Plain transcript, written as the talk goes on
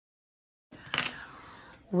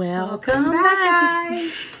Welcome back,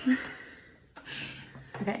 guys.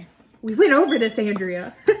 Okay. We went over this,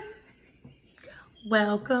 Andrea.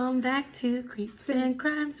 Welcome back to Creeps and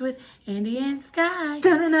Crimes with Andy and Sky.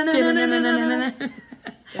 Gosh,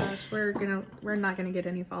 we're not gonna get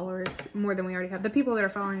any followers more than we already have. The people that are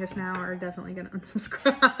following us now are definitely gonna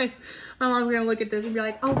unsubscribe. My mom's gonna look at this and be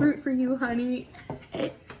like, "I'll root for you, honey."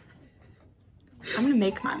 I'm gonna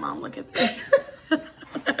make my mom look at this.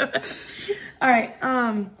 All right.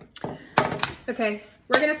 Okay,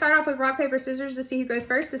 we're gonna start off with rock, paper, scissors to see who goes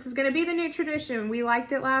first. This is gonna be the new tradition. We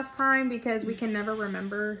liked it last time because we can never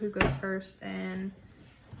remember who goes first and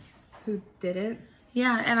who didn't.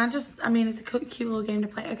 Yeah, and I mean, it's a cute little game to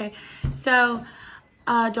play. Okay, so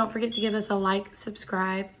don't forget to give us a like,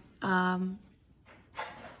 subscribe,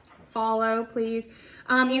 follow, please.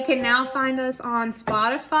 You can now find us on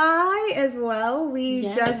Spotify as well. We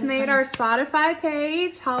just made our Spotify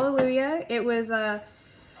page. Hallelujah. It was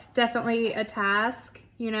definitely a task,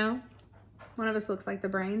 you know. One of us looks like the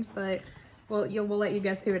brains, but we'll let you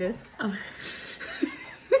guess who it is. Oh.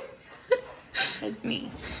 It's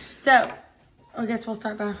me. So, I guess we'll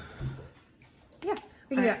start by... Yeah,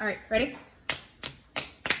 we can do that. All right, ready?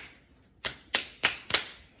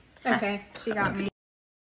 Okay, she got me.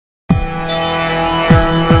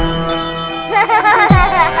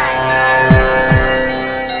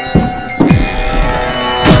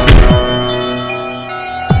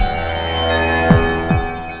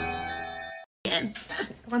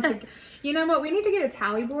 Once again, you know what? We need to get a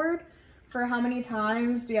tally board for how many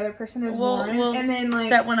times the other person has won, and then like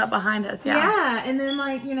set one up behind us. Yeah, and then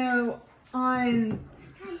like, you know, on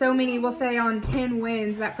so many, we'll say on 10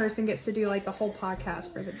 wins, that person gets to do like the whole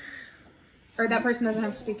podcast for the, or that person doesn't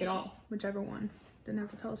have to speak at all, whichever one didn't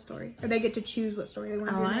have to tell a story, or they get to choose what story they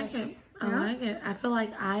want to do next. I like it. I feel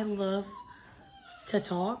like I love to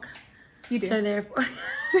talk. You do. So therefore,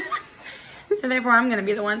 I'm gonna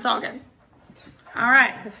be the one talking. All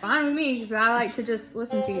right. It's fine with me because I like to just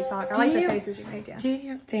listen to you talk. I like the faces you make. Yeah. Do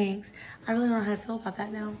you? Thanks. I really don't know how to feel about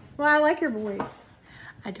that now. Well, I like your voice.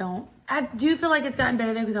 I don't. I do feel like it's gotten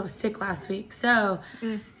better though because I was sick last week. So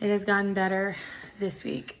it has gotten better this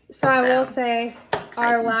week. So I will say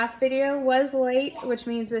our last video was late, which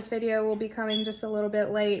means this video will be coming just a little bit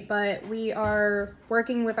late, but we are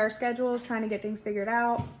working with our schedules, trying to get things figured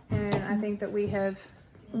out. And I think that we have...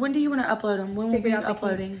 When do you want to upload them? When will we be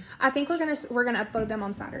uploading? I think we're gonna upload them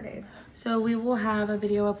on Saturdays. So we will have a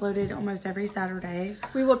video uploaded almost every Saturday.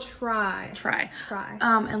 We will try.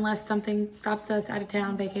 Unless something stops us, out of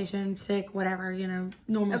town, vacation, sick, whatever, you know,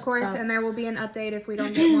 normal Of course, stuff. and there will be an update if we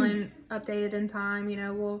don't get one updated in time. You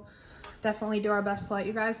know, we'll definitely do our best to let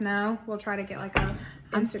you guys know. We'll try to get like a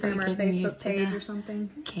Instagram or a Facebook page or something.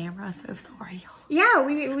 Camera, so sorry. Yeah,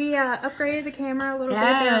 we upgraded the camera a little bit.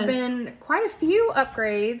 There have been quite a few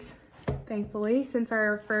upgrades, thankfully, since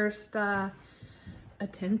our first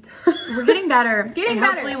attempt. We're getting better. Better.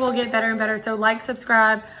 Hopefully we'll get better and better. So like,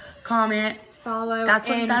 subscribe, comment. Follow. That's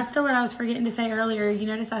still what I was forgetting to say earlier. You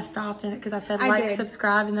notice I stopped in it because I said like,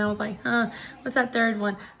 subscribe, and then I was like, what's that third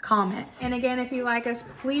one? Comment. And again, if you like us,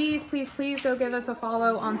 please go give us a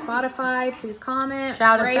follow on Spotify. Please comment,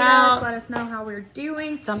 rate us, let us know how we're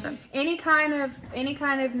doing. Something. Any kind of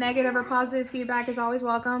negative or positive feedback is always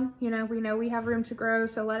welcome. You know we have room to grow,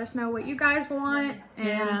 so let us know what you guys want,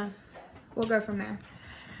 and we'll go from there.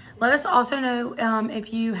 Let us also know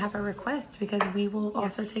if you have a request, because we will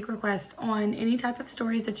also take requests on any type of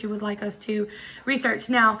stories that you would like us to research.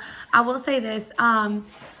 Now, I will say this.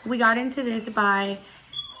 We got into this by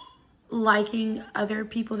liking other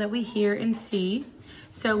people that we hear and see.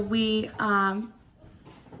 So we got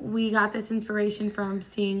this inspiration from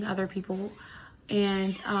seeing other people,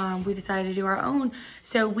 and we decided to do our own.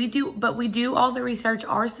 So we do all the research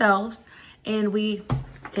ourselves, and we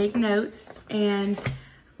take notes, and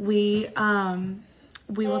we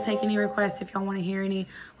will take any requests if y'all want to hear any.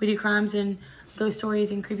 We do crimes and ghost stories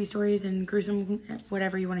and creepy stories and gruesome,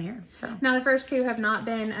 whatever you want to hear. So now the first two have not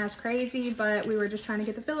been as crazy, but we were just trying to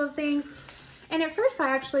get the feel of things. And at first I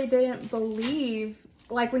actually didn't believe,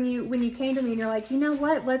 like when you came to me and you're like, you know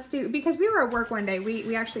what, let's do, because we were at work one day,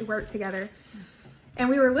 we actually worked together, and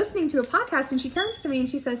we were listening to a podcast, and she turns to me and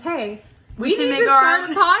she says, hey, we need to start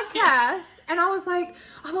a podcast. And I was like,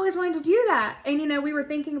 I've always wanted to do that. And, you know, we were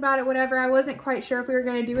thinking about it, whatever. I wasn't quite sure if we were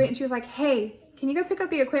going to do it. And she was like, hey, can you go pick up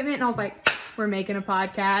the equipment? And I was like, we're making a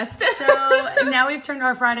podcast. So now we've turned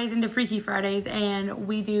our Fridays into Freaky Fridays, and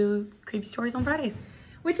we do creepy stories on Fridays.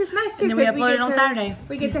 Which is nice, too. And then we upload it on Saturday.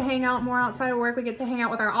 We get to hang out more outside of work. We get to hang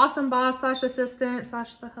out with our awesome boss / assistant /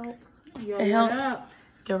 the help. The help.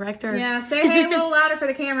 Director. Yeah, say hey a little louder for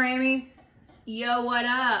the camera, Amy. Yo, what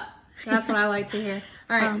up? That's what I like to hear.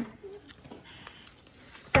 All right.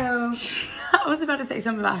 So I was about to say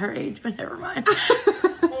something about her age, but never mind.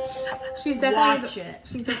 she's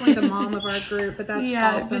definitely the mom of our group, but that's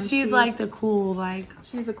awesome. But she's like the cool,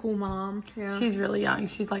 she's the cool mom. Yeah. She's really young.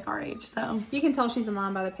 She's like our age, so you can tell she's a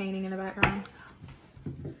mom by the painting in the background.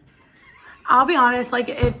 I'll be honest, like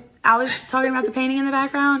if I was talking about the painting in the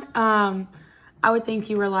background, I would think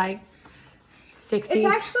you were like 60s. It's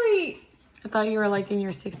actually, I thought you were like in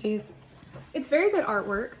your 60s. It's very good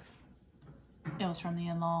artwork. It was from the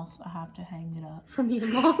in-laws. I have to hang it up. From the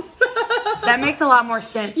in-laws. That makes a lot more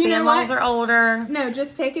sense. The in-laws are older. No,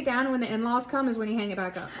 just take it down, and when the in-laws come is when you hang it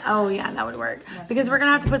back up. Oh yeah, that would work. Because we're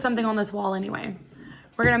gonna have to put something on this wall anyway.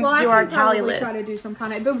 We're gonna do our tally list. Try to do some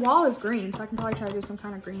kind of, the wall is green, so I can probably try to do some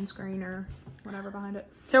kind of green screen or whatever behind it.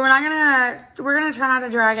 So we're gonna try not to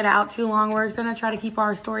drag it out too long. We're gonna try to keep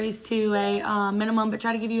our stories to a minimum, but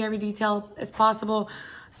try to give you every detail as possible.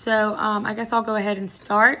 So I guess I'll go ahead and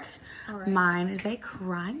start. Right. Mine is a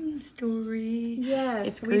crime story.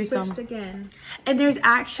 Yes, we switched again. And there's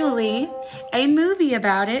actually a movie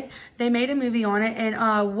about it. They made a movie on it,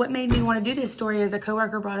 and what made me want to do this story is a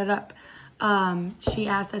coworker brought it up. She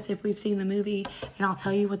asked us if we've seen the movie, and I'll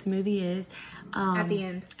tell you what the movie is. At the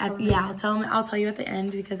end. I'll tell you at the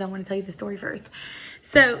end because I want to tell you the story first.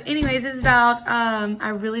 So anyways, this is about, I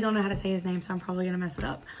really don't know how to say his name, so I'm probably going to mess it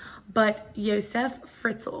up. But Josef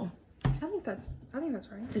Fritzl. I think that's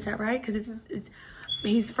right. Is that right? Because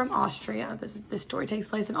he's from Austria. This story takes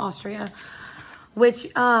place in Austria,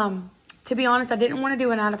 which, to be honest, I didn't want to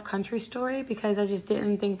do an out-of-country story because I just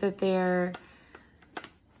didn't think that they were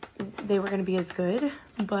going to be as good.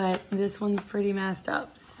 But this one's pretty messed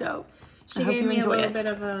up, so she gave me a little bit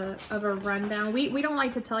of a rundown. We don't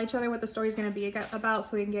like to tell each other what the story's going to be about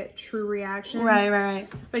so we can get true reactions. Right.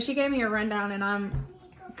 But she gave me a rundown, and I'm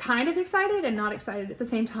kind of excited and not excited at the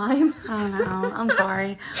same time. I know. I'm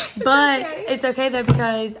sorry. But it's okay though,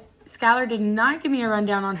 because Skylar did not give me a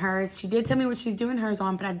rundown on hers. She did tell me what she's doing hers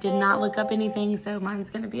on, but I did not look up anything, so mine's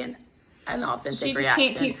going to be an authentic reaction. She just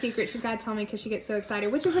can't keep secrets. She's got to tell me because she gets so excited,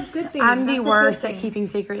 which is a good thing. I'm the worst at keeping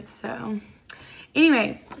secrets, so.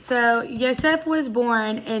 Anyways, so Josef was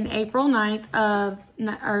born in April 9th of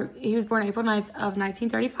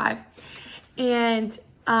 1935. And,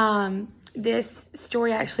 this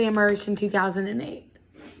story actually emerged in 2008.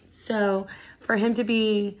 So for him to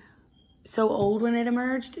be so old when it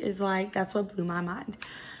emerged is like, that's what blew my mind.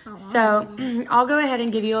 So I'll go ahead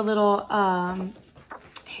and give you a little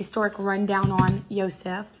historic rundown on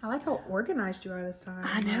Josef. I like how organized you are this time.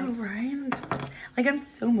 I know, right? Like I'm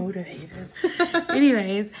so motivated.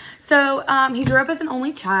 Anyways, so he grew up as an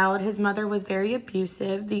only child. His mother was very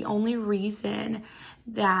abusive. The only reason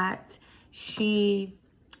that she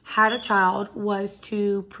had a child was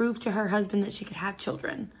to prove to her husband that she could have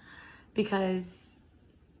children because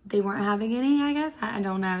they weren't having any, I guess. I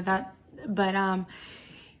don't know that, but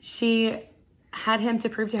she had him to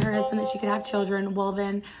prove to her husband that she could have children. Well,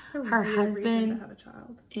 then her husband, to have a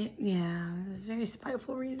child. It was a very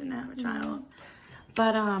spiteful reason to have a child.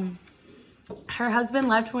 But her husband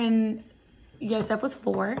left when Josef was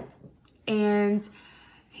 4, and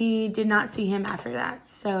he did not see him after that.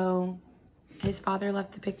 So his father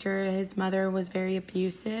left the picture. His mother was very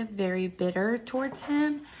abusive, very bitter towards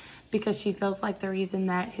him because she feels like the reason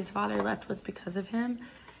that his father left was because of him,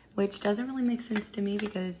 which doesn't really make sense to me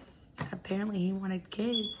because apparently he wanted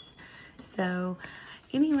kids. So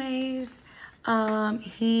anyways,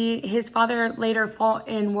 his father later fought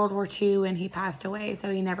in World War II and he passed away.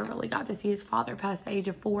 So he never really got to see his father past the age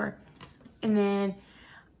of 4. And then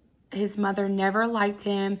his mother never liked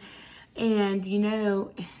him. And, you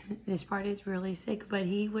know, this part is really sick, but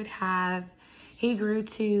he grew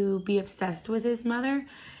to be obsessed with his mother,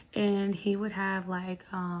 and he would have, like,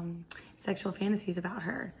 sexual fantasies about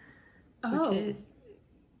her, which is,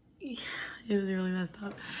 it was really messed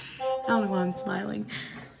up. I don't know why I'm smiling.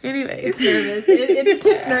 Anyways. It's nervous.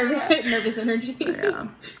 It's nervous energy. Yeah.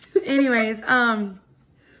 Anyways,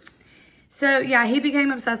 so, yeah, he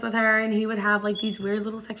became obsessed with her, and he would have, like, these weird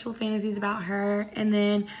little sexual fantasies about her, and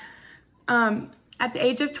then at the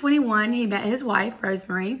age of 21, he met his wife,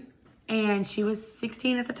 Rosemary, and she was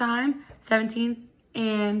 16 at the time, 17,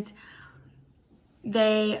 and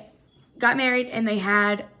they got married, and they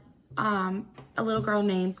had a little girl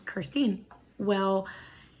named Christine. Well,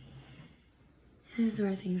 this is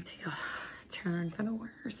where things take a turn for the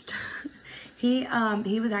worst. He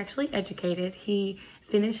was actually educated. He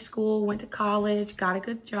finished school, went to college, got a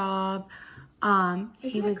good job.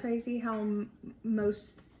 Isn't it crazy how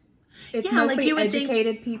mostly like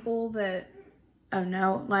educated people that Oh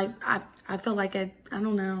no, like I feel like I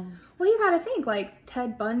don't know. Well, you got to think like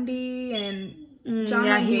Ted Bundy and John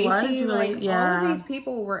yeah, Wayne he was Gacy. really, Like yeah. all of these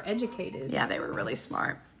people were educated. Yeah, they were really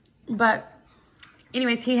smart. But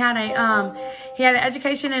anyways, he had an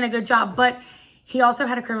education and a good job, but he also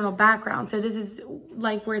had a criminal background. So this is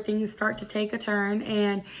like where things start to take a turn,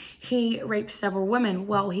 and he raped several women.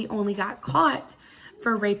 Well, he only got caught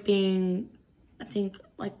for raping, I think,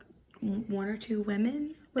 like 1 or 2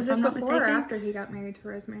 women. Was this before or after he got married to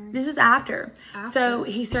Rosemary? This is after. So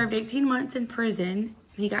he served 18 months in prison.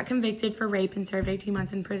 He got convicted for rape and served 18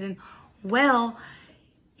 months in prison. Well,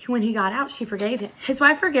 when he got out, she forgave him. His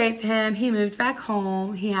wife forgave him. He moved back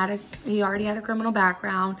home. He already had a criminal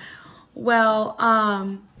background. Well,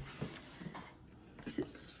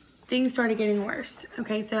 things started getting worse.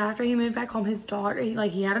 Okay, so after he moved back home, his daughter,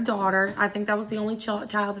 he had a daughter. I think that was the only child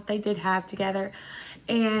that they did have together.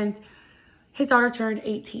 And his daughter turned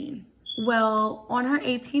 18. Well, on her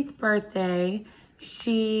 18th birthday,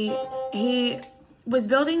 he was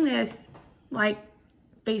building this like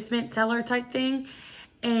basement cellar type thing,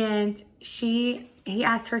 and he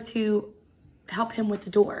asked her to help him with the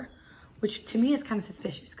door, which to me is kind of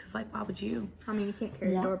suspicious because, like, why would you? I mean, you can't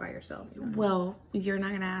carry a door by yourself. Well, you're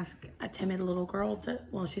not gonna ask a timid little girl to.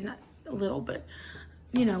 Well, she's not little, but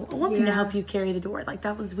you know, a woman to help you carry the door. Like,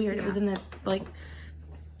 that was weird. Yeah. It was in the like.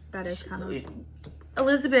 That is kind of.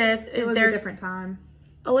 Elizabeth is It was a different time.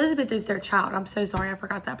 Elizabeth is their child. I'm so sorry, I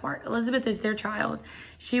forgot that part. Elizabeth is their child.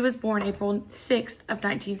 She was born April 6th of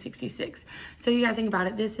 1966. So you gotta think about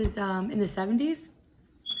it. This is in the 70s.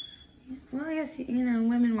 Well, I guess, you know,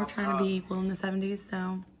 women were trying to be equal in the 70s,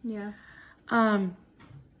 so. Yeah.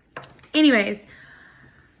 Anyways,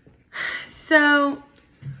 so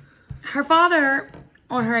her father,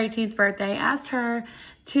 on her 18th birthday, asked her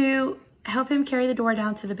to help him carry the door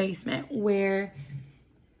down to the basement, where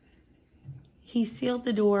he sealed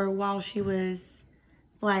the door while she was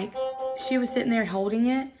sitting there holding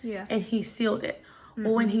it. Yeah. And he sealed it.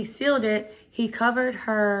 Well, when he sealed it, he covered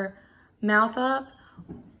her mouth up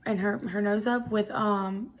and her nose up with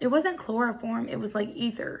it wasn't chloroform, it was like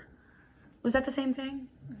ether. Was that the same thing?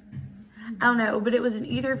 I don't know, but it was an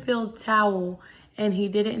ether filled towel, and he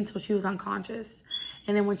did it until she was unconscious.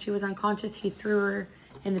 And then when she was unconscious, he threw her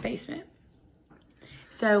in the basement.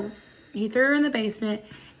 So he threw her in the basement,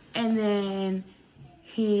 and then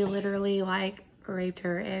he literally like raped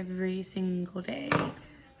her every single day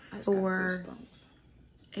for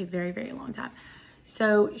a very, very long time.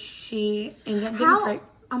 So she ended up getting pregnant.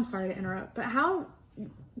 I'm sorry to interrupt, but how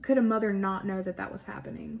could a mother not know that that was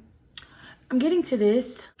happening? I'm getting to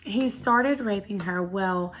this. He started raping her.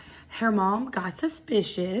 Well, her mom got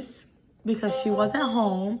suspicious because she wasn't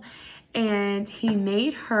home, and he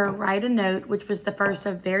made her write a note, which was the first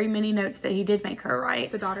of very many notes that he did make her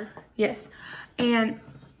write. The daughter? Yes. And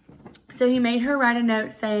so he made her write a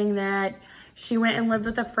note saying that she went and lived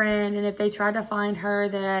with a friend, and if they tried to find her,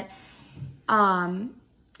 that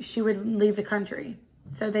she would leave the country.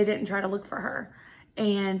 So they didn't try to look for her.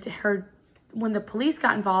 And when the police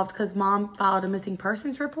got involved, because mom filed a missing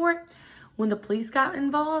persons report, when the police got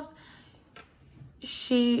involved,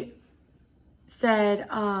 she said,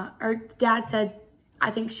 or dad said,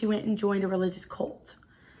 I think she went and joined a religious cult.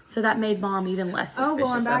 So that made mom even less suspicious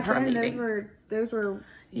well, and back of her then, leaving. those were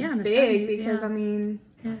in the big 70s, because I mean,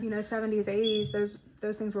 you know, 70s, 80s,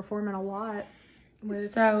 those things were forming a lot.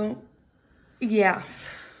 So, yeah.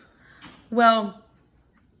 Well,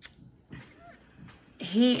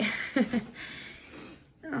 he,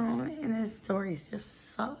 and this story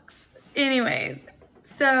just sucks. Anyways,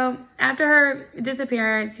 so after her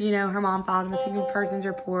disappearance, you know, her mom filed a missing persons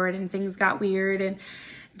report, and things got weird, and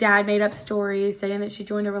dad made up stories saying that she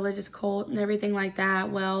joined a religious cult and everything like that.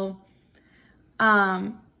 Well,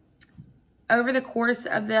 over the course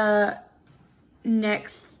of the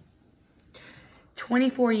next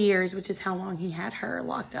 24 years, which is how long he had her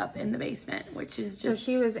locked up in the basement, which is just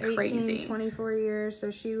So she was 18, crazy. 24 years,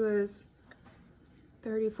 so she was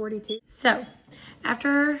 30, 42. So,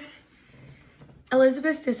 after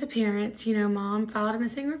Elizabeth's disappearance, you know, mom filed a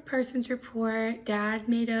missing persons report. Dad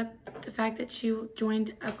made up the fact that she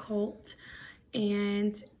joined a cult,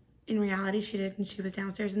 and in reality she didn't. She was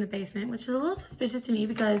downstairs in the basement, which is a little suspicious to me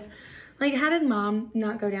because, like, how did mom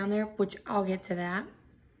not go down there? Which I'll get to that.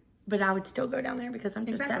 But I would still go down there because I'm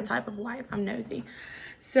just that type of wife. I'm nosy.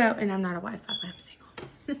 So, and I'm not a wife, by the way,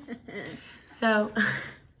 I'm single. So,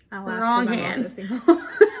 wrong hand. I'm also single.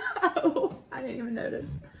 Oh, I didn't even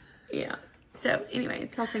notice. Yeah. So, anyways.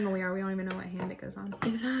 That's how single we are. We don't even know what hand it goes on.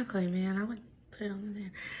 Exactly, man. I would put it on the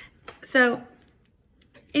hand. So,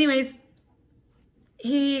 anyways,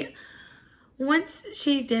 he once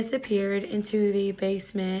she disappeared into the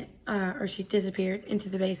basement,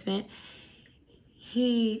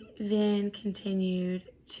 he then continued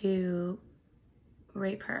to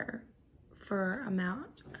rape her for a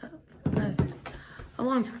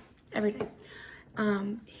long time, every day.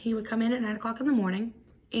 He would come in at 9 o'clock in the morning,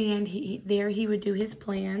 and he would do his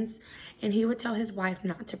plans, and he would tell his wife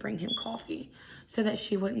not to bring him coffee so that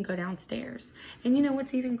she wouldn't go downstairs. And you know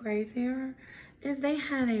what's even crazier is they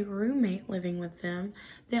had a roommate living with them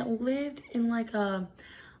that lived in like I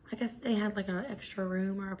guess they had like an extra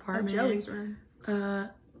room or apartment. Joey's room. Down,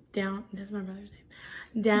 that's my brother's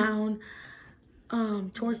name. Down,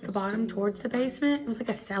 towards the bottom, towards the basement. It was like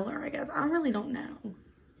a cellar, I guess. I really don't know.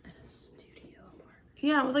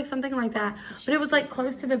 Yeah, it was like something like that. But it was like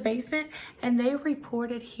close to the basement, and they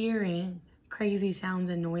reported hearing crazy sounds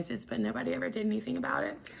and noises, but nobody ever did anything about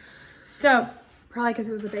it. So, probably because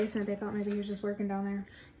it was a basement, they thought maybe he was just working down there.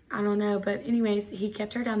 I don't know, but anyways, he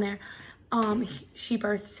kept her down there. She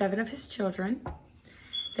birthed 7 of his children.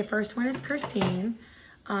 The first one is Christine.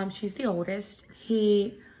 She's the oldest.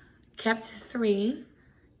 He kept 3.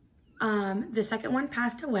 The second one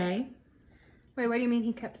passed away. Wait, what do you mean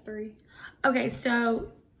he kept 3? Okay,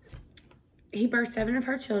 so he birthed 7 of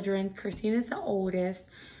her children. Christine is the oldest.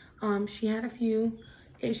 She had a few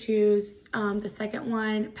issues. The second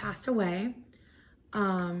one passed away.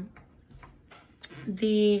 The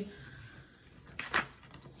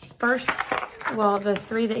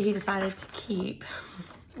 3 that he decided to keep,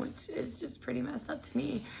 which is just pretty messed up to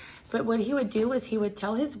me. But what he would do is he would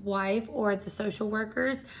tell his wife or the social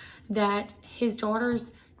workers that his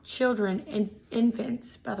daughter's children and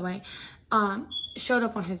infants, by the way, showed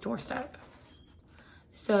up on his doorstep.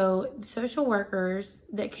 So the social workers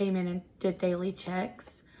that came in and did daily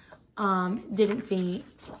checks didn't see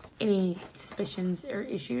any suspicions or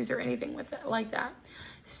issues or anything with it like that.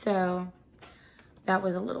 So that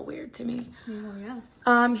was a little weird to me. Yeah.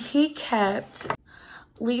 He kept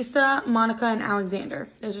Lisa, Monica, and Alexander.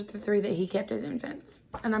 Those are the 3 that he kept as infants.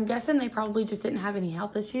 And I'm guessing they probably just didn't have any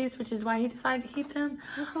health issues, which is why he decided to keep them.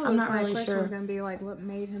 I'm not really sure. My question was going to be like, what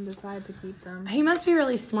made him decide to keep them? He must be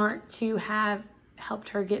really smart to have helped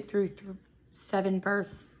her get through 7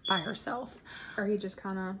 births by herself. Or he just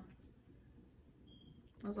kind of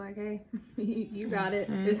was like, hey, you got it.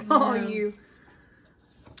 It's all you.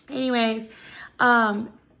 Anyways,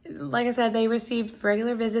 like I said, they received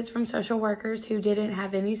regular visits from social workers who didn't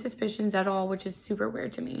have any suspicions at all, which is super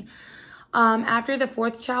weird to me. After the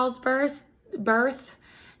 4th child's birth,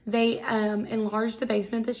 they enlarged the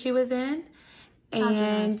basement that she was in,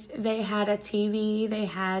 and they had a TV, they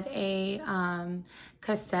had a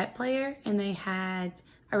cassette player, and they had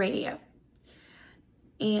a radio.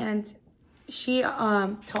 And she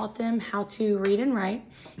taught them how to read and write.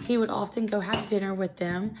 He would often go have dinner with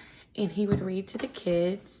them, and he would read to the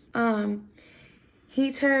kids.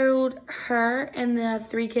 He told her and the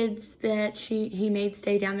 3 kids that he made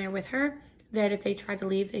stay down there with her, that if they tried to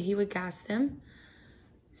leave, that he would gas them.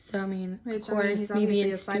 So, I mean, of course, he's me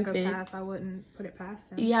being a psychopath, stupid. I wouldn't put it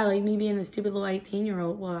past him. Yeah, like me being a stupid little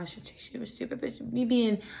 18-year-old. Well, I should say she was stupid, but me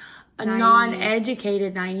being a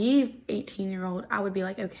non-educated, naive 18-year-old, I would be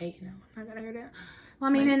like, okay, you know, I'm not gonna go down. Well,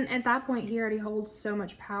 I mean, and at that point, he already holds so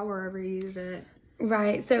much power over you that...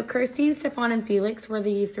 Right. So Christine, Stefan, and Felix were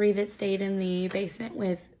the 3 that stayed in the basement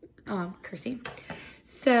with Christine.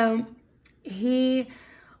 So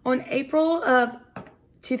on April of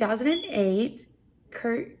 2008,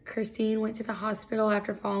 Christine went to the hospital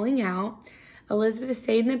after falling out. Elizabeth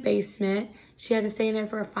stayed in the basement. She had to stay in there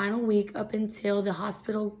for a final week up until the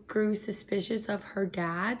hospital grew suspicious of her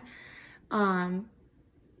dad,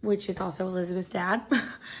 which is also Elizabeth's dad,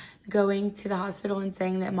 going to the hospital and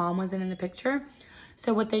saying that mom wasn't in the picture.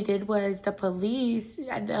 So what they did was the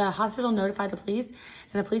hospital notified the police,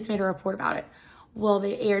 and the police made a report about it. Well,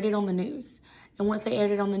 they aired it on the news. And once they aired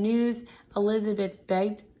it on the news, Elizabeth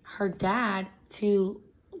begged her dad to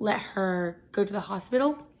let her go to the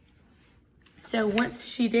hospital. So once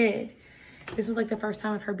she did, this was like the first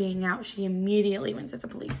time of her being out, she immediately went to the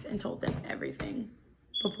police and told them everything.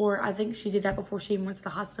 I think she did that before she even went to the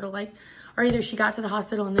hospital, or either she got to the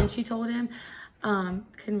hospital and then she told him.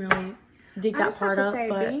 Couldn't really dig that part up.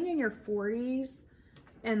 But being in your 40s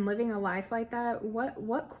and living a life like that,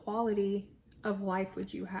 what quality of life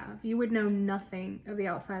would you have? You would know nothing of the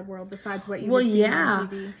outside world besides what you would see on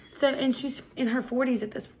TV. So, and she's in her 40s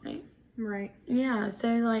at this point. Right. Yeah, so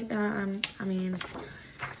like, I mean,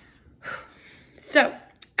 so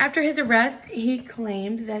after his arrest, he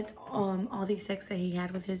claimed that all the sex that he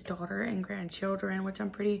had with his daughter and grandchildren, which I'm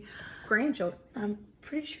pretty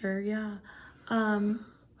sure, yeah,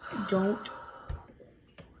 don't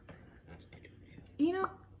You know,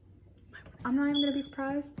 I'm not even gonna be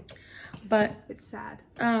surprised. But it's sad.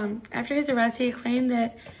 After his arrest, he claimed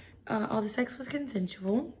that all the sex was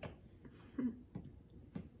consensual.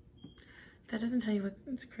 That doesn't tell you what.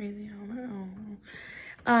 It's crazy. I don't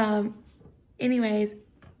know. Anyways,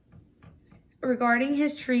 regarding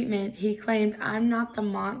his treatment, he claimed, "I'm not the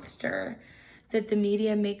monster that the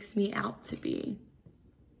media makes me out to be."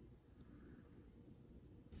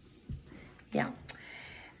 Yeah.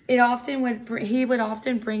 He would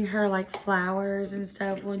often bring her like flowers and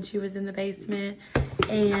stuff when she was in the basement.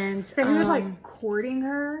 And so he was like courting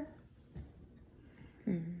her.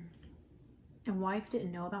 And wife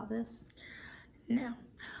didn't know about this? No.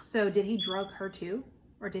 So did he drug her too?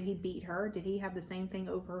 Or did he beat her? Did he have the same thing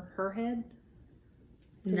over her head?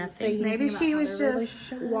 Nothing. Maybe she was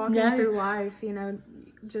just walking through life, you know,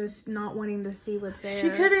 just not wanting to see what's there. She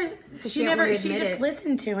couldn't. She just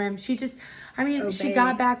listened to him. She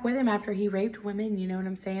got back with him after he raped women. You know what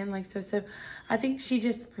I'm saying? Like, so I think she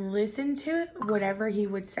just listened to whatever he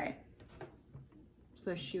would say.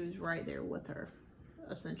 So she was right there with her,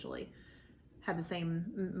 essentially. Had the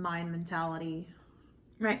same mind mentality.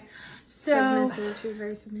 Right. So submissive. She was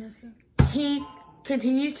very submissive. He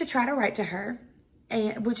continues to try to write to her.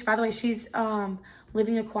 And, which, by the way, she's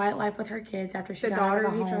living a quiet life with her kids after she got out of the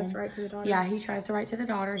home. He tries to write to the daughter. Yeah, he tries to write to the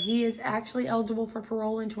daughter. He is actually eligible for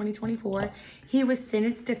parole in 2024. He was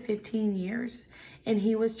sentenced to 15 years, and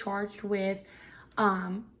he was charged with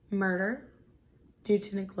murder due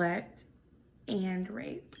to neglect and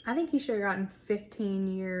rape. I think he should have gotten 15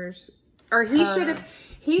 years, or he should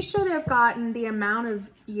have gotten the amount of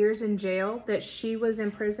years in jail that she was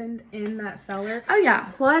imprisoned in that cellar. Oh yeah,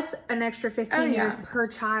 plus an extra 15 years per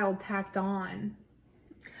child tacked on.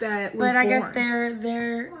 That was but I born. guess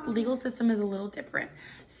their legal system is a little different,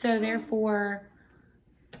 so therefore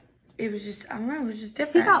it was just, I don't know, it was just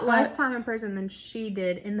different. He got less time in prison than she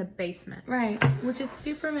did in the basement. Right, which is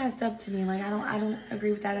super messed up to me. Like, I don't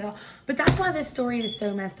agree with that at all. But that's why this story is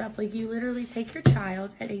so messed up. Like, you literally take your child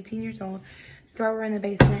at 18 years old, throw her in the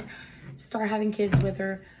basement, start having kids with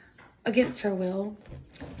her against her will.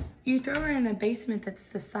 You throw her in a basement that's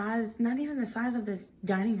the size, not even the size of this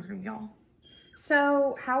dining room, y'all.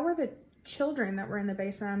 So, how were the children that were in the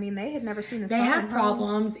basement? I mean, they had never seen the sun. They had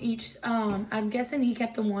problems. I'm guessing he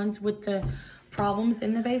kept the ones with the problems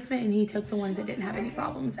in the basement, and he took the ones that didn't have any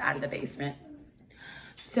problems out of the basement.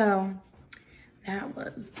 So it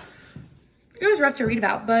was rough to read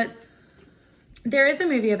about, but there is a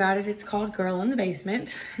movie about it. It's called Girl in the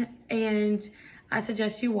Basement, and I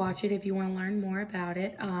suggest you watch it if you want to learn more about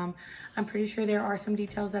it. I'm pretty sure there are some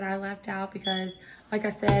details that I left out because, like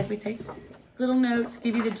I said, we take little notes,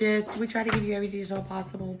 give you the gist. We try to give you every detail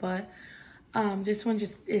possible, but this one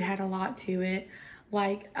it had a lot to it.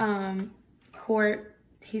 Like court,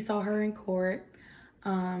 he saw her in court.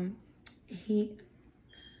 He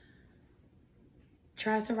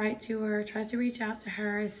tries to write to her, tries to reach out to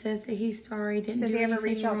her, says that he's sorry, didn't do anything wrong. Does he ever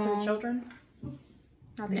reach out to the children?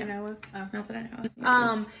 Not that you know of? Oh. Not that I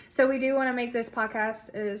know of. So we do want to make this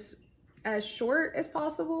podcast as short as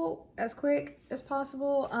possible, as quick as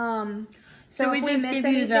possible. So if we miss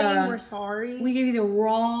anything, we're sorry. We give you the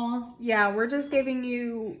raw. Yeah, we're just giving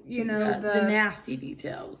you, you know, the nasty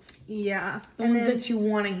details. Yeah. The ones that you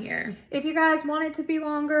want to hear. If you guys want it to be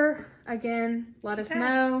longer, again, let us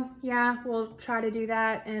know. Yeah, we'll try to do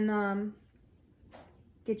that and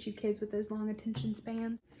get you kids with those long attention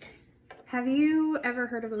spans. Have you ever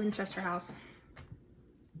heard of the Winchester House?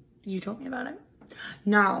 You told me about it.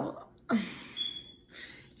 No.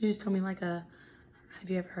 You just told me have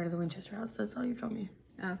you ever heard of the Winchester House? That's all you told me.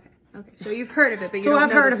 Okay. So you've heard of it, but you don't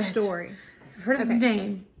know the story. I've heard of the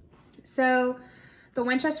name. So the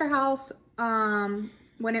Winchester House,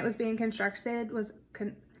 when it was being constructed,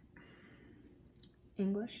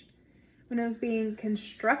 English. When it was being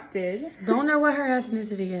constructed. Don't know what her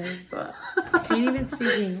ethnicity is, but can't even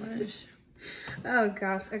speak English. Oh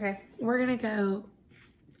gosh. Okay. We're gonna go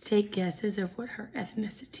take guesses of what her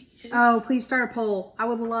ethnicity is. Oh, please start a poll. I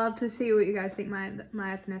would love to see what you guys think my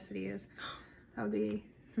ethnicity is. That would be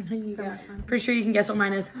so much fun. Pretty sure you can guess what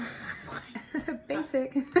mine is.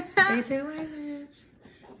 Basic. Basic language.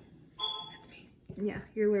 That's me. Yeah,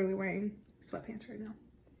 you're literally wearing sweatpants right now.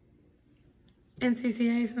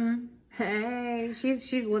 NCCA, son. Hey,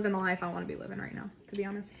 she's living the life I want to be living right now, to be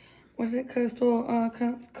honest. What's it? Coastal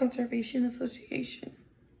Conservation Association.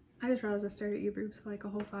 I just realized I stared at your boobs for like a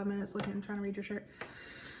whole 5 minutes trying to read your shirt.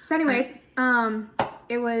 So anyways,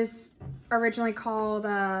 it was originally called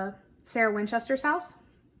Sarah Winchester's house.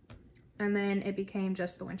 And then it became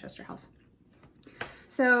just the Winchester House.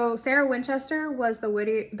 So Sarah Winchester was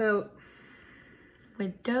the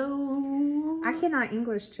widow. I cannot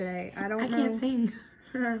English today. I don't know. I can't sing.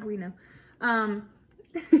 We know.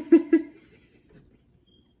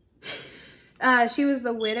 She was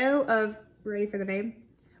the widow of, ready for the name,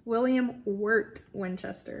 William Wirt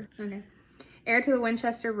Winchester. Okay. Heir to the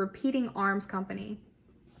Winchester Repeating Arms Company.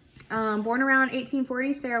 Born around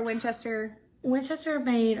 1840, Sarah Winchester. Winchester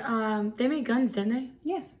made, they made guns, didn't they?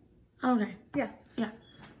 Yes. Okay. Yeah. Yeah.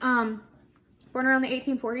 Born around the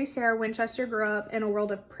 1840s, Sarah Winchester grew up in a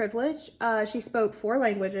world of privilege. She spoke 4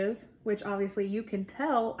 languages, which obviously you can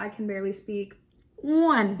tell I can barely speak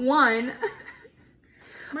one.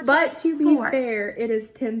 But to be fair, it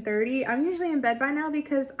is 10:30. I'm usually in bed by now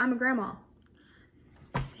because I'm a grandma.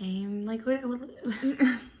 Same. Like, we're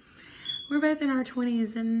both in our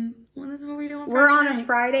 20s, and this is what we're doing. We're on a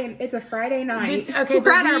Friday. It's a Friday night. We're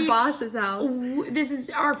at our boss's house. This is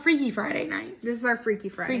our Freaky Friday nights. This is our Freaky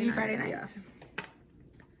Friday nights. Friday nights. Yeah.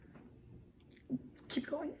 Keep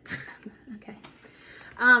going. Okay.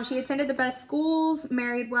 She attended the best schools,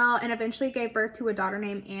 married well, and eventually gave birth to a daughter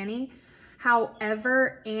named Annie.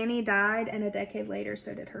 However, Annie died, and a decade later,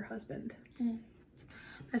 so did her husband.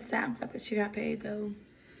 That's sad, but she got paid, though.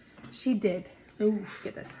 She did. Oof.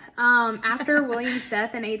 Get this. After William's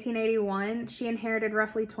death in 1881, she inherited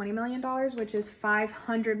roughly $20 million, which is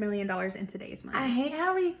 $500 million in today's money. I hate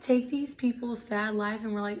how we take these people's sad life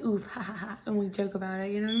and we're like, oof, ha, ha, ha, and we joke about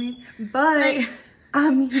it, you know what I mean? But, like, I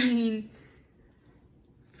mean...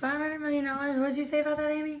 $500 million? What'd you say about that,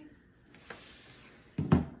 Amy?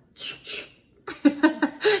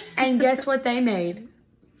 And guess what they made?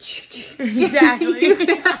 Exactly. You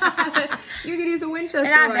could use a Winchester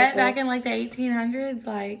and I rifle. bet back in like the 1800s,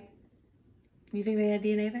 like, do you think they had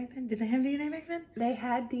DNA back then? Did they have DNA back then? They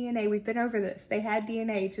had DNA. We've been over this. They had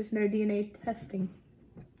DNA, just no DNA testing.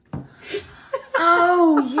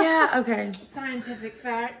 Oh, yeah. Okay. Scientific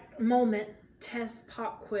fact moment test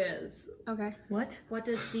pop quiz. Okay. What? What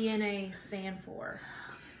does DNA stand for?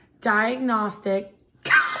 Diagnostic.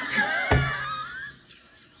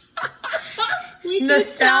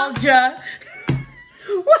 Nostalgia.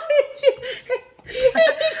 What did you...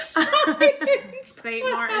 St.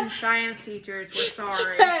 Martin science teachers, we're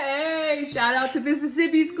sorry. Hey, shout out to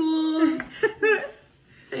Mississippi schools.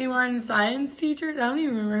 St. Martin science teachers? I don't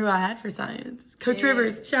even remember who I had for science. Coach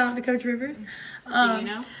Rivers. Shout out to Coach Rivers. Do you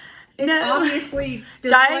know? It's obviously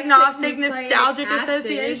Diagnostic Nostalgic acid.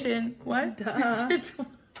 Association. What? Duh.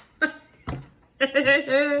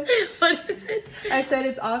 What is it? I said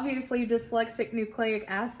it's obviously dyslexic nucleic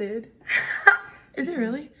acid. Is it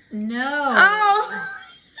really? No. Oh!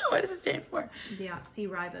 What does it stand for?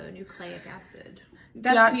 Deoxyribonucleic acid.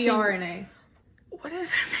 That's DRNA. What does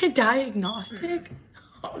that say? Diagnostic?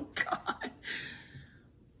 Oh, God.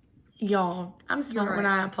 Y'all, I'm smart when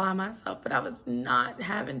I apply myself, but I was not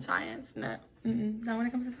having science. No. Not when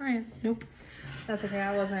it comes to science. Nope. That's okay.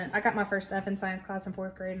 I wasn't. I got my first F in science class in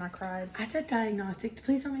 4th grade and I cried. I said diagnostic.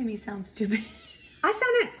 Please don't make me sound stupid. I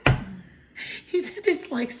sounded... You said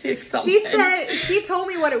dyslexic something. She told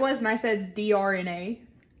me what it was and I said it's DRNA.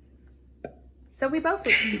 So we both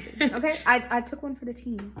look stupid. Okay? I took one for the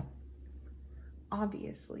team.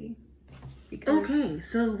 Obviously. Because... Okay,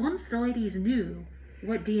 so once the ladies knew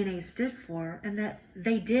what DNA stood for and that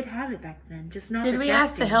they did have it back then, just not Did we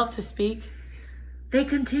ask the help to speak? They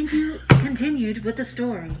continued with the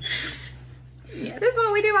story. Yes. This is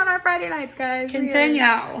what we do on our Friday nights, guys. Continue.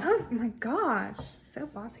 Oh my gosh. So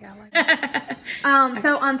bossy. I like it.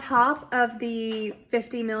 So on top of the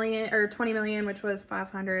 50 million or 20 million, which was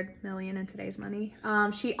 500 million in today's money,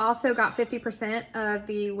 she also got 50% of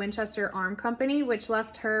the Winchester Arm Company, which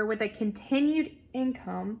left her with a continued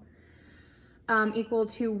income equal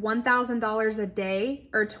to $1,000 a day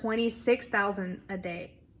or $26,000 a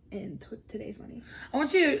day in today's money. I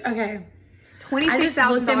want you, okay.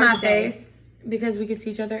 $26,000 in my a day. face because we could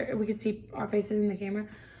see each other. We could see our faces in the camera.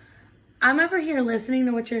 I'm over here listening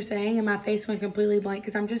to what you're saying and my face went completely blank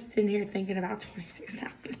because I'm just sitting here thinking about $26,000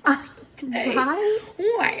 a day. Right?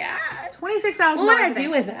 Oh my God. $26,000 What would I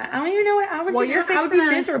do with that? I don't even know what I would Well, I would be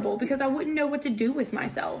miserable because I wouldn't know what to do with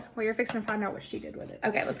myself. Well, you're fixing to find out what she did with it.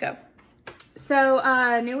 Okay, let's go. So,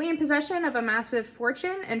 newly in possession of a massive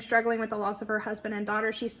fortune and struggling with the loss of her husband and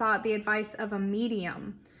daughter, she sought the advice of a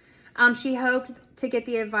medium. She hoped to get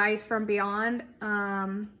the advice from beyond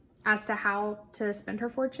as to how to spend her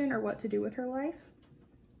fortune or what to do with her life.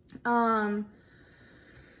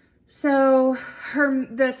 So,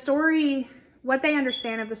 the story, what they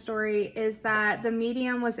understand of the story is that the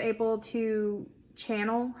medium was able to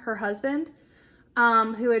channel her husband,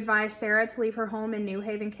 who advised Sarah to leave her home in New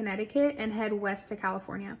Haven, Connecticut and head west to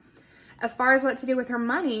California. As far as what to do with her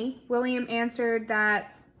money, William answered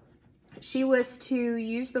that She was to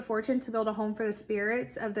use the fortune to build a home for the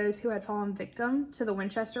spirits of those who had fallen victim to the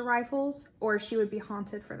Winchester rifles, or she would be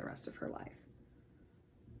haunted for the rest of her life.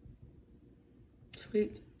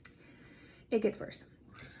 Sweet. It gets worse.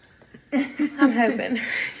 I'm hoping.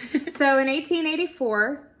 So in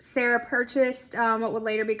 1884, Sarah purchased what would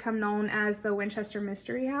later become known as the Winchester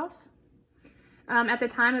Mystery House. At the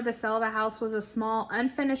time of the sale, the house was a small,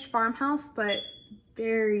 unfinished farmhouse, but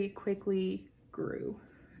very quickly grew.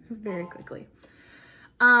 Very quickly.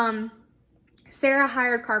 Sarah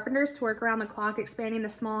hired carpenters to work around the clock, expanding the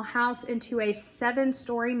small house into a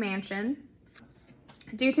 7-story mansion.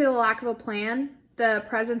 Due to the lack of a plan, the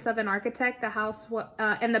presence of an architect, the house was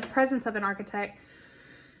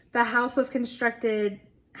constructed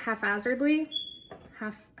haphazardly.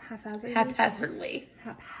 Haphazardly.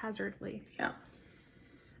 Yeah.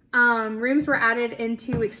 Rooms were added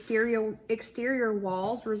into exterior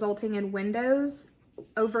walls, resulting in windows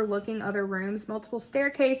overlooking other rooms. Multiple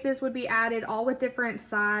staircases would be added, all with different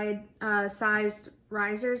sized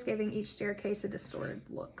risers, giving each staircase a distorted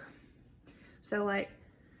look. So like,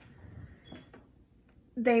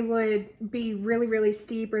 they would be really, really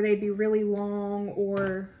steep, or they'd be really long,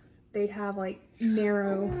 or they'd have like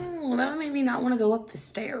narrow. Oh, that would make me not want to go up the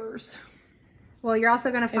stairs. Well, you're also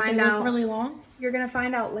going to find out really long. You're going to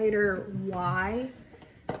find out later why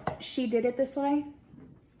she did it this way.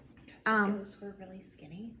 The ghosts were really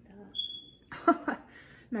skinny.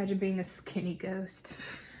 Imagine being a skinny ghost.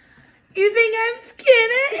 You think I'm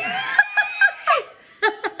skinny?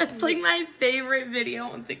 It's like my favorite video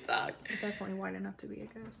on TikTok. Definitely wide enough to be a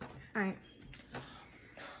ghost. All right.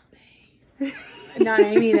 Not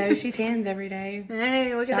Amy though. She tans every day.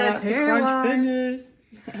 Hey, look Shout at out that to tan Crunch line. Fitness.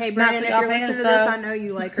 Hey, Brandon, if you're listening to this, I know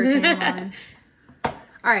you like her tan line.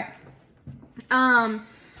 All right.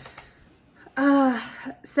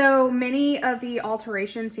 So many of the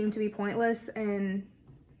alterations seem to be pointless, and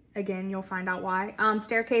again, you'll find out why.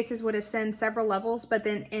 Staircases would ascend several levels, but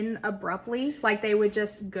then end abruptly, like they would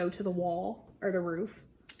just go to the wall or the roof.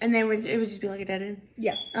 And then it would just be like a dead end?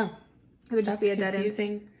 Yeah. Oh. It would just be a dead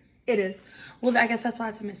end. It is. Well, I guess that's why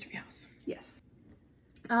it's a mystery house. Yes.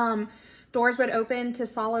 Doors would open to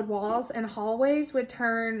solid walls, and hallways would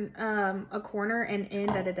turn a corner and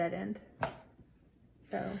end at a dead end.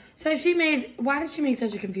 So why did she make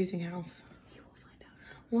such a confusing house? You will find out.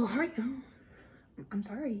 Well, hurry up. I'm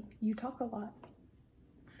sorry. You talk a lot.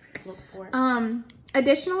 Look for it.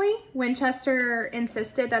 Additionally, Winchester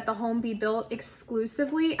insisted that the home be built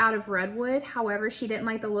exclusively out of redwood. However, she didn't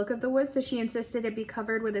like the look of the wood, so she insisted it be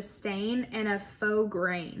covered with a stain and a faux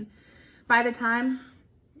grain. By the time,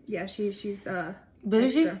 yeah, she's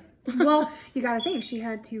bougie. Well, you gotta think she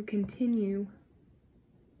had to continue.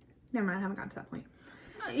 Never mind, I haven't gotten to that point.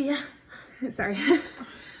 Yeah. Sorry.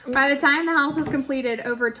 By the time the house was completed,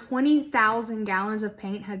 over 20,000 gallons of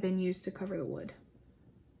paint had been used to cover the wood.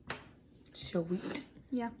 Sweet.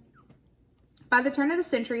 Yeah. By the turn of the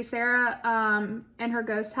century, Sarah and her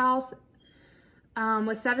ghost house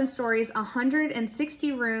with 7 stories,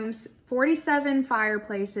 160 rooms, 47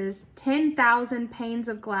 fireplaces, 10,000 panes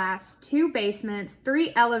of glass, 2 basements,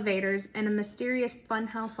 3 elevators, and a mysterious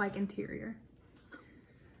funhouse-like interior.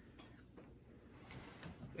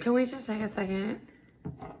 Can we just take a second?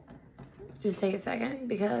 Just take a second,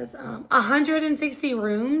 because 160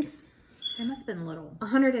 rooms. It must have been little.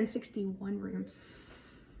 161 rooms.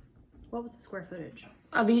 What was the square footage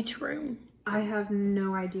Of each room. I have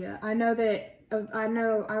no idea. I remember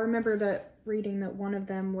that reading that one of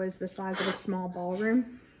them was the size of a small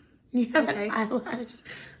ballroom. You have Okay. an eyelash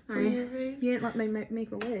on your face. You didn't let me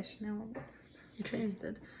make a wish. Now I'm Okay.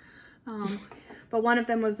 twisted. But one of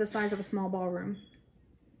them was the size of a small ballroom.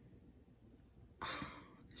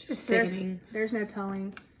 It's just sickening. There's no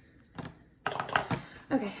telling.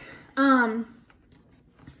 Okay.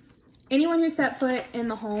 Anyone who set foot in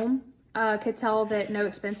the home could tell that no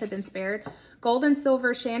expense had been spared. Gold and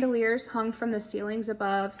silver chandeliers hung from the ceilings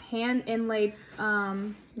above, hand inlaid.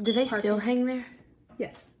 Do they still hang there?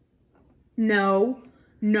 Yes. No.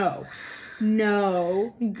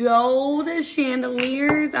 Gold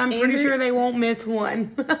chandeliers. I'm pretty sure they won't miss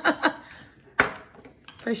one.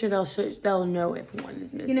 Pretty sure they'll know if one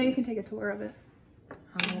is missing. You know, you can take a tour of it.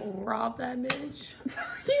 I'll rob that bitch. What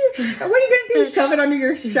are you gonna do? Shove it under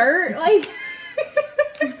your shirt? Like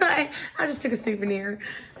I just took a souvenir.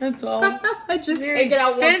 That's all. just Very take it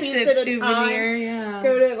out one piece at a souvenir, time. Yeah.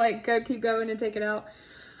 Keep going and take it out.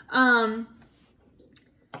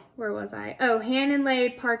 Where was I? Oh, hand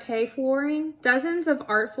inlaid parquet flooring, dozens of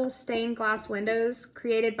artful stained glass windows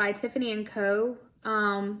created by Tiffany & Co.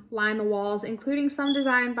 Line the walls, including some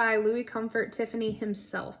designed by Louis Comfort Tiffany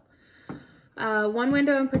himself. One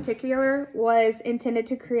window in particular was intended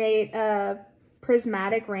to create a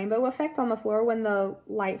prismatic rainbow effect on the floor when the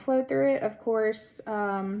light flowed through it. Of course,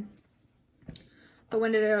 the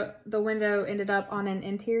window ended up on an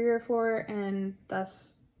interior floor, and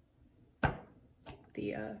thus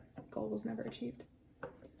the goal was never achieved.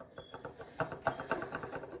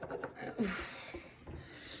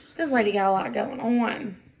 This lady got a lot going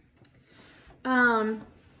on.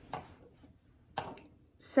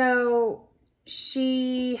 So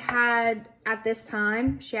she had, at this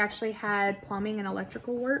time, she actually had plumbing and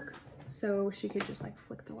electrical work. So she could just like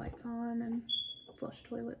flick the lights on and flush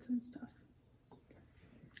toilets and stuff.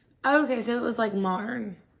 Okay, so it was like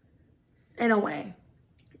modern in a way.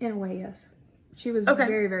 In a way, yes. She was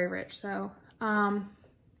very, very rich. So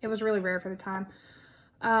it was really rare for the time.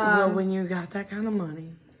 Well, when you got that kind of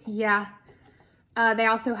money. Yeah. They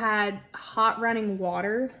also had hot running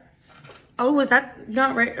water. Oh, was that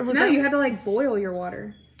not right? No, you had to like boil your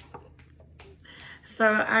water. So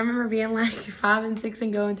I remember being like 5 and 6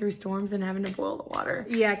 and going through storms and having to boil the water.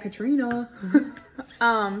 Yeah, Katrina.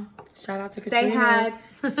 Shout out to Katrina.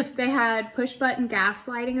 They had push button gas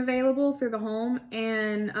lighting available through the home,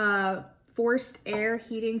 and forced air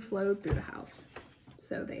heating flowed through the house.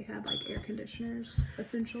 So they had like air conditioners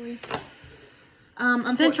essentially.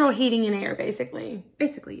 Central heating and air, basically.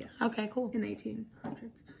 Basically, yes. Okay, cool. In the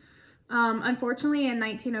 1800s. Unfortunately, in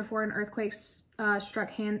 1904, an earthquake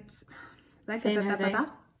struck San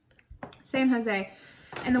Jose,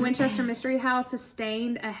 and the Winchester Mystery House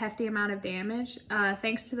sustained a hefty amount of damage.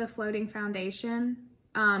 Thanks to the floating foundation,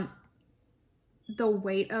 the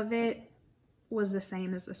weight of it was the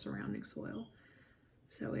same as the surrounding soil.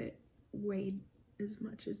 So it weighed as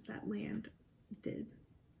much as that land did.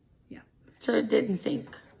 Yeah. So it didn't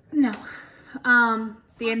sink? No.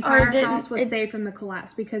 The entire house was saved from the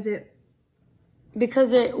collapse because it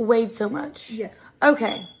weighed so much? Yes.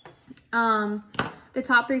 Okay. The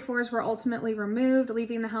top 3 floors were ultimately removed,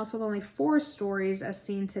 leaving the house with only 4 stories as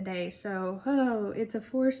seen today. So, it's a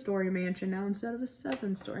 4-story mansion now instead of a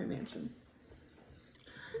 7-story mansion.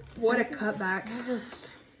 What a cutback.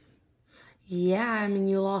 Yeah, I mean,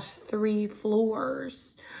 you lost 3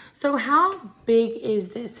 floors. So how big is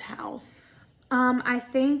this house? I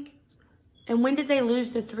think... And when did they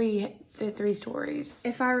lose the 3 stories?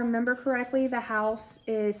 If I remember correctly, the house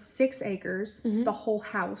is 6 acres. Mm-hmm. The whole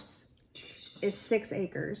house is 6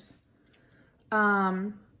 acres.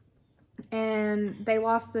 And they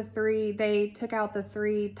lost they took out the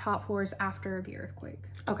 3 top floors after the earthquake.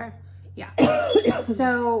 Okay. Yeah.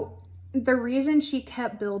 So the reason she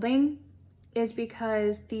kept building is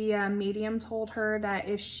because the medium told her that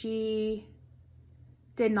if she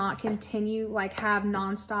did not continue, like have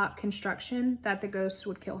nonstop construction, that the ghosts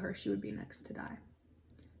would kill her. She would be next to die.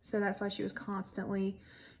 So that's why she was constantly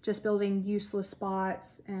just building useless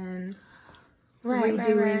spots and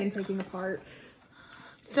redoing and taking apart.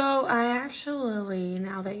 So I actually,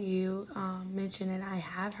 now that you mention it, I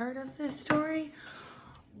have heard of this story,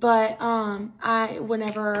 but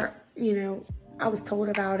whenever, I was told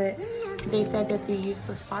about it, they said that the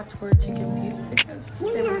useless spots were to confuse the ghosts.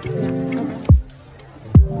 They were,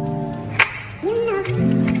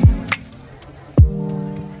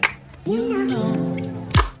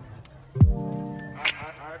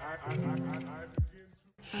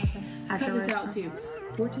 Cut this out too.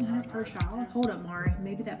 $1,400 per child? Hold up, Mari.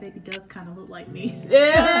 Maybe that baby does kind of look like me.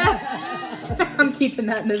 Yeah. I'm keeping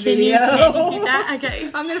that in the video. Can you keep that?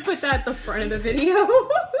 Okay. I'm going to put that at the front of the video.